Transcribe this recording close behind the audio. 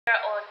Your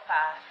own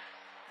path.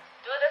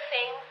 Do the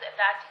things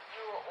that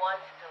you want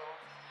to do.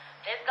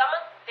 There's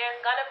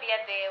gonna be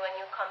a day when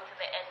you come to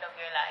the end of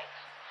your life.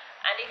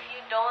 And if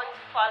you don't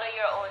follow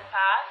your own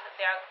path,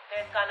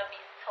 there's gonna be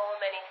so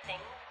many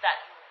things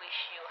that you wish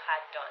you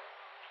had done.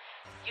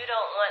 You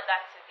don't want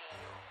that to be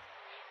you.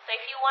 So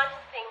if you want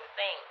to sing,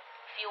 sing.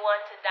 If you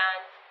want to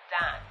dance,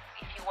 dance.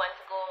 If you want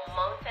to go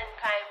mountain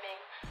climbing,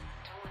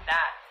 do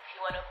that. If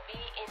you want to be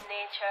in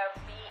nature,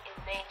 be in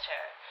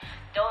nature.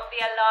 Don't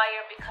be a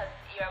lawyer because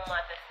your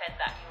mother said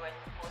that you were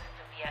supposed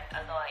to be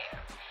a lawyer.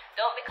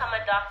 Don't become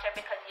a doctor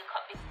because you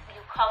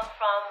come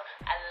from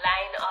a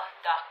line of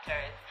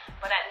doctors.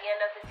 But at the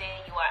end of the day,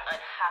 you are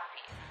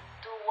unhappy.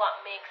 Do what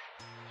makes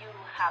you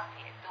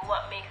happy. Do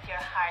what makes your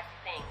heart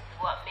sing. Do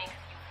what makes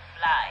you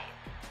fly.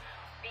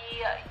 Be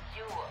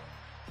you.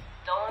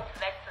 Don't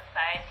let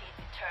society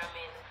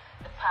determine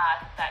the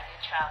path that you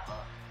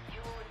travel.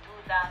 You do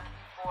that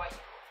for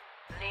you.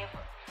 Live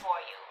for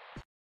you.